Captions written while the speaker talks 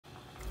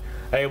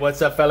Hey,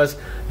 what's up, fellas?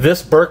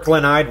 This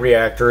Birkyland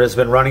reactor has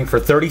been running for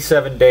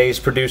 37 days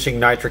producing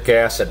nitric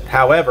acid.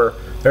 However,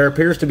 there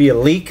appears to be a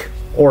leak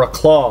or a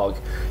clog.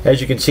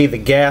 As you can see, the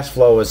gas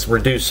flow is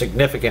reduced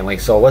significantly.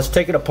 So let's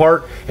take it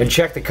apart and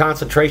check the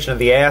concentration of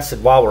the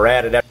acid while we're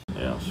at it.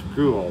 Yeah,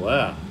 screw all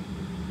that.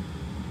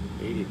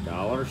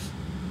 $80.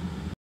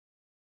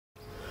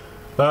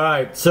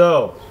 Alright,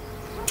 so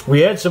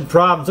we had some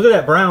problems. Look at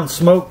that brown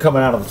smoke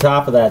coming out of the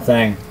top of that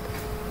thing.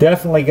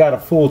 Definitely got a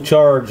full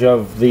charge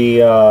of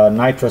the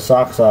nitrous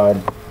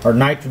oxide, or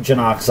nitrogen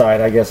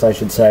oxide, I guess I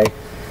should say.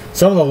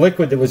 Some of the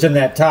liquid that was in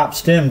that top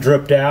stem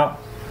dripped out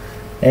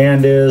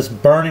and is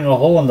burning a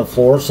hole in the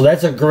floor, so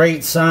that's a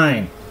great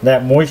sign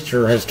that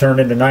moisture has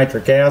turned into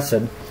nitric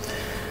acid.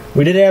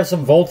 We did have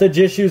some voltage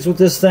issues with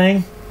this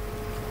thing.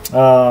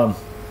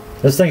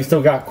 This thing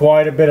still got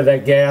quite a bit of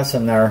that gas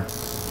in there.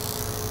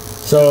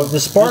 So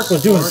the spark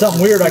was doing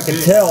something weird, I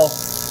could tell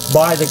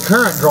by the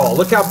current draw.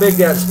 Look how big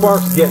that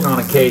spark's getting on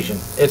occasion.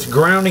 It's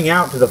grounding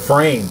out to the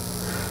frame.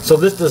 So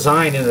this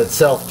design in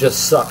itself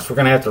just sucks. We're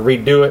going to have to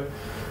redo it.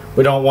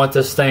 We don't want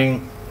this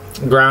thing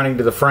grounding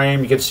to the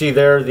frame. You can see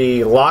there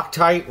the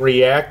Loctite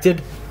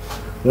reacted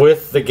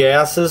with the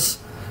gases.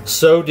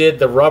 So did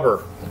the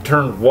rubber. It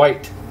turned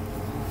white.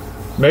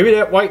 Maybe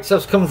that white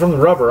stuff's coming from the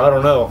rubber. I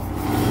don't know.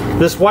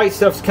 This white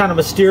stuff's kind of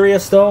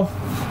mysterious though.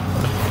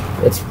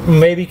 It's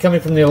maybe coming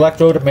from the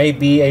electrode. It may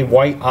be a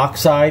white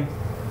oxide,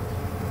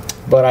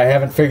 but I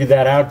haven't figured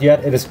that out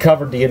yet. It has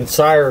covered the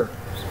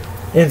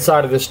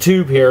inside of this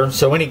tube here,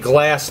 so any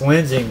glass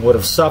lensing would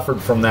have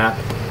suffered from that.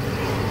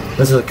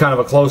 This is kind of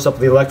a close-up of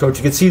the electrode.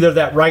 You can see there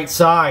that right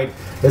side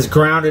is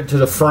grounded to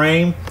the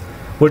frame,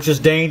 which is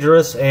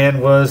dangerous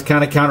and was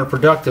kind of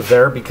counterproductive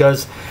there,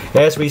 because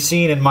as we've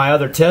seen in my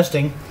other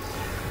testing,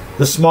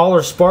 the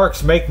smaller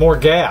sparks make more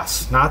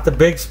gas, not the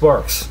big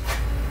sparks.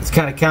 It's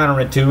kind of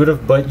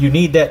counterintuitive, but you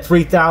need that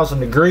 3,000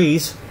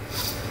 degrees.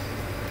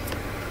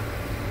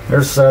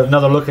 There's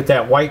another look at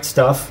that white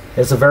stuff.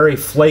 It's a very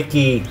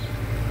flaky,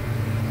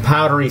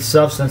 powdery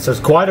substance. There's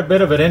quite a bit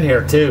of it in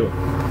here too.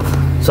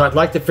 So I'd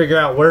like to figure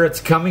out where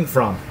it's coming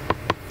from.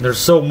 There's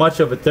so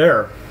much of it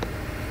there.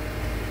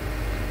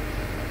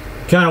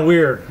 Kind of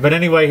weird. But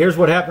anyway, here's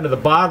what happened to the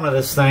bottom of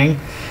this thing.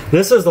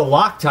 This is the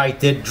Loctite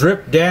that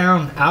dripped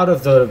down out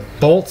of the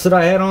bolts that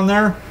I had on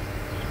there,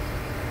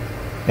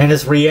 and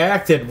it's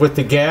reacted with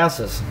the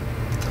gases.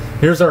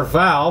 Here's our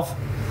valve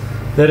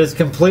that is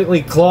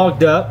completely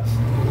clogged up.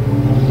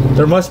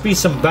 There must be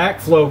some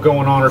backflow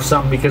going on or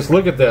something, because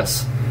look at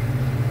this.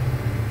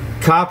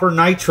 Copper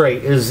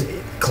nitrate is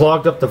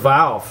clogged up the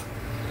valve.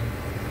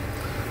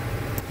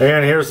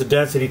 And here's the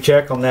density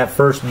check on that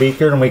first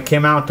beaker, and we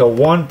came out to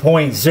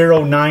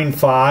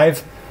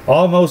 1.095,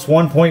 almost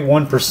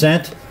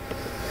 1.1%.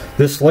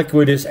 This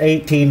liquid is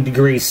 18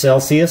 degrees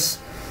Celsius.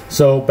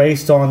 So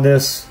based on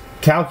this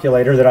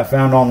calculator that I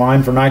found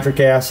online for nitric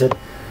acid,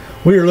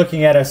 we are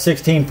looking at a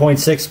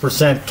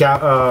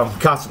 16.6%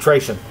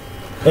 concentration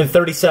in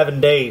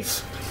 37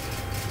 days.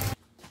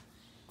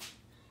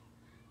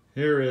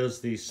 Here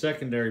is the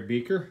secondary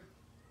beaker,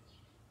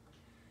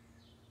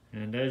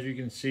 and as you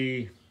can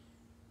see,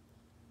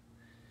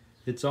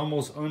 it's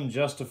almost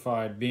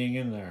unjustified being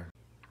in there.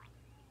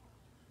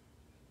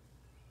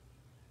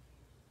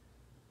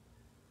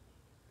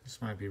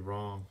 This might be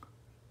wrong.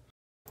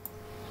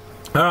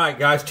 Alright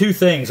guys, two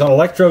things on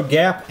electrode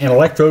gap and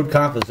electrode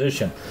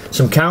composition.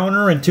 Some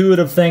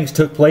counterintuitive things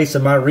took place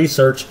in my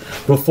research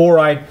before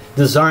I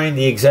designed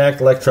the exact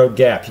electrode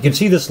gap. You can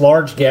see this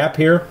large gap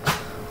here.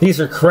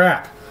 These are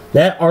crap.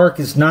 That arc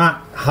is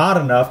not hot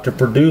enough to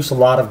produce a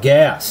lot of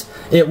gas.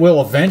 It will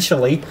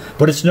eventually,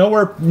 but it's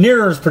nowhere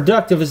near as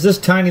productive as this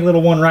tiny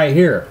little one right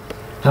here.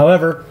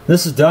 However,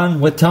 this is done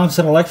with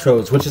tungsten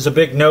electrodes, which is a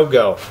big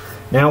no-go.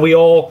 Now we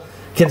all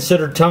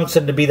consider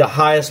tungsten to be the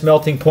highest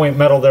melting point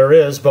metal there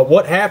is, but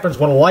what happens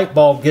when a light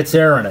bulb gets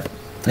air in it?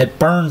 It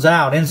burns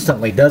out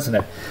instantly, doesn't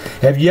it?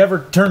 Have you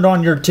ever turned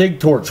on your TIG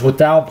torch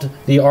without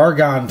the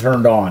argon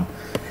turned on?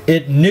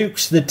 It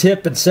nukes the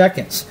tip in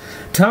seconds.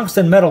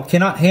 Tungsten metal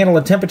cannot handle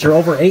a temperature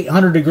over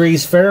 800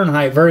 degrees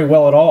Fahrenheit very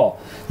well at all.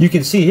 You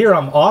can see here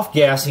I'm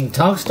off-gassing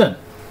tungsten.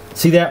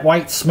 See that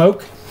white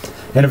smoke?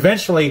 And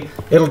eventually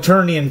it'll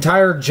turn the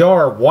entire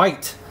jar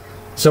white,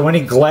 so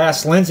any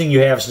glass lensing you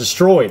have is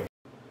destroyed.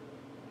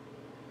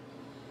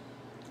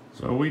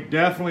 So we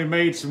definitely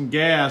made some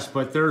gas,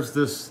 but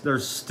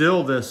there's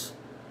still this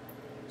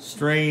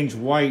strange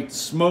white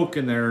smoke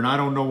in there, and I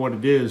don't know what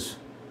it is.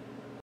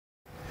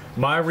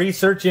 My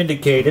research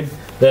indicated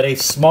that a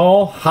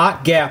small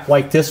hot gap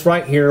like this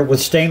right here with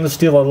stainless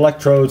steel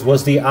electrodes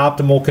was the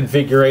optimal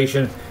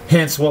configuration,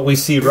 hence what we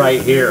see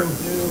right here.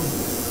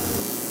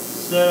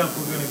 Setup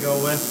we're going to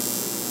go with.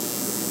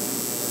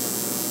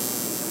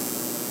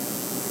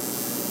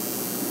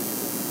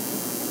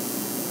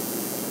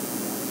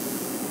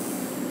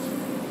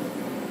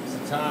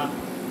 Top.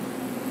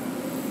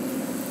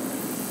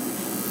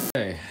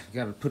 Okay,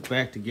 got to put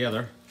back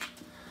together.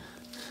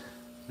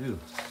 Ooh,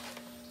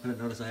 I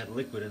didn't notice I had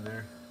liquid in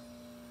there.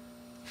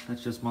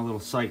 That's just my little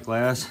sight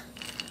glass.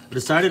 I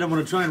decided I'm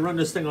going to try and run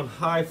this thing on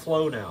high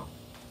flow now.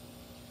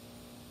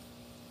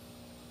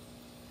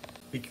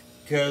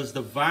 because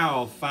the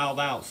valve fouled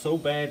out so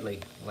badly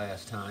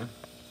last time.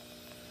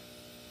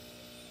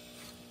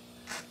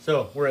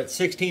 So we're at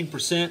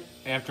 16%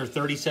 after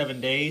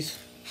 37 days,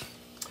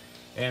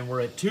 and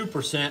we're at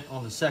 2%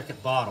 on the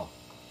second bottle.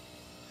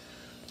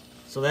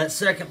 So that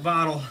second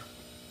bottle,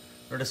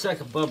 or the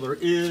second bubbler,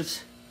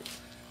 is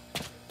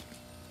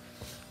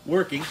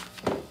working.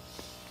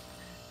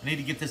 I need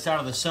to get this out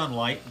of the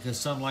sunlight because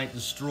sunlight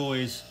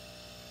destroys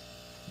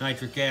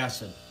nitric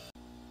acid.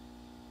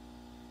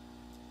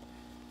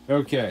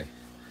 Okay,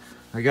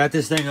 I got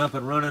this thing up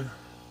and running.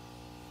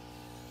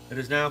 It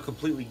is now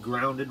completely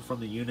grounded from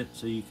the unit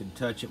so you can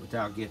touch it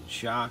without getting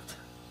shocked.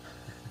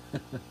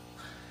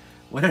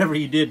 Whenever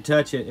you did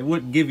touch it, it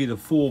wouldn't give you the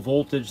full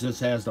voltage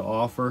this has to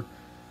offer,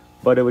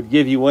 but it would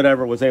give you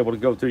whatever was able to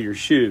go through your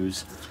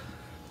shoes,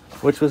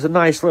 which was a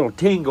nice little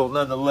tingle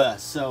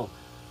nonetheless. So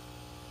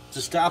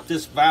to stop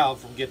this valve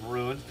from getting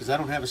ruined, because I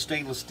don't have a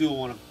stainless steel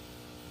one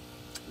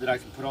that I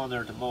can put on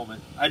there at the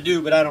moment. I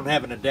do, but I don't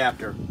have an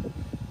adapter.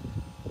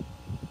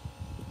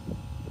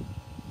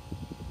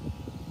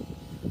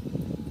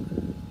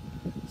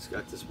 It's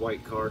got this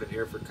white card in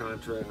here for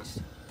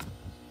contrast.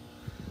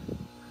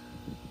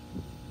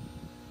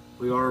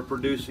 We are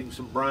producing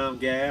some brown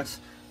gas.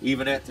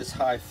 Even at this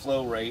high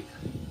flow rate,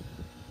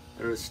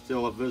 there is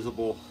still a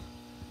visible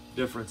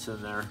difference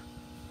in there.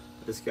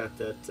 I just got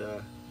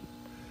that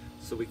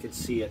so we can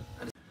see it.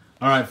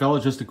 All right,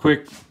 fellas, just a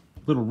quick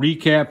little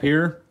recap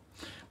here.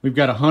 We've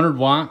got 100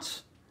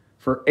 watts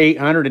for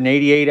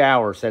 888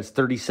 hours. That's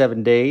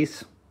 37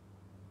 days.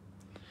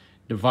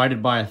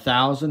 Divided by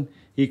 1,000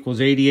 equals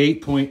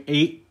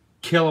 88.8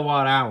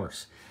 kilowatt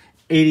hours.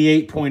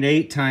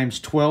 88.8 times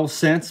 12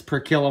 cents per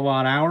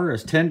kilowatt hour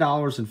is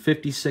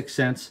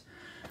 $10.56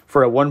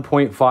 for a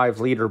 1.5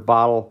 liter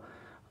bottle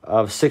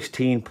of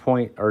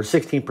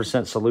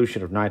 16%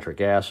 solution of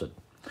nitric acid.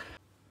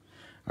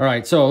 All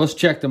right, so let's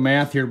check the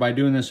math here by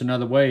doing this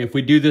another way. If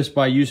we do this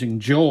by using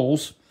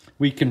joules,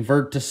 we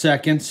convert to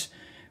seconds.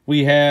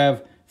 We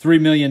have 3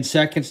 million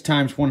seconds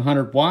times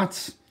 100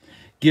 watts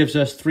gives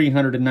us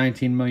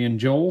 319 million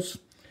joules.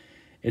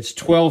 It's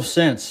 12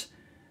 cents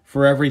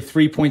for every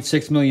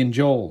 3.6 million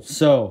joules.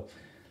 So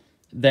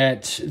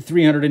that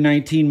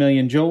 319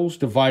 million joules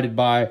divided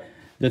by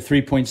the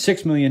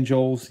 3.6 million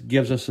joules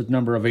gives us a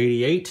number of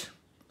 88.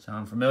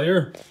 Sound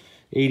familiar?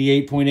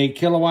 88.8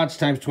 kilowatts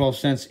times 12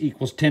 cents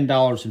equals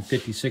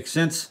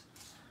 $10.56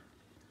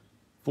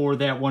 for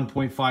that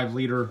 1.5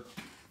 liter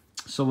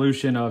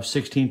solution of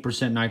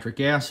 16% nitric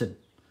acid.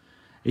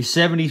 A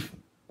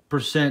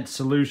 70%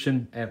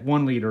 solution at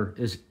 1 liter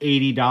is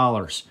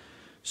 $80.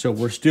 So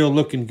we're still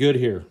looking good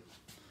here.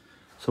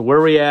 So where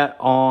are we at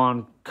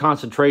on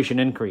concentration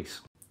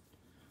increase?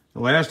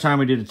 The last time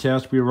we did a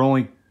test, we were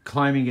only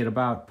climbing at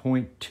about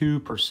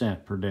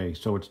 0.2% per day.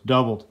 So it's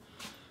doubled.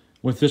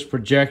 With this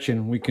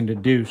projection, we can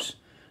deduce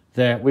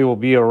that we will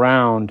be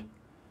around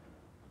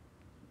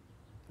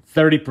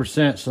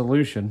 30%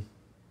 solution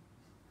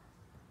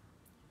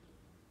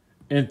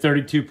in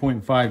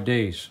 32.5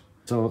 days.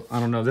 So I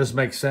don't know, this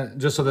makes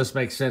sense. Just so this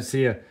makes sense to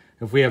you,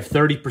 if we have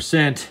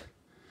 30%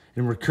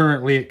 and we're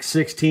currently at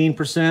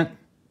 16%,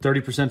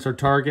 30% is our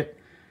target,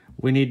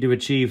 we need to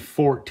achieve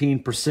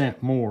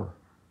 14% more.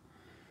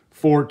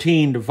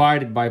 14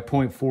 divided by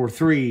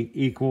 0.43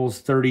 equals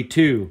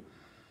 32.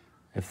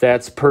 If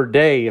that's per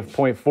day, if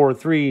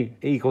 0.43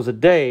 equals a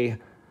day,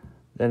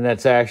 then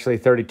that's actually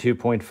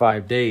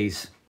 32.5 days.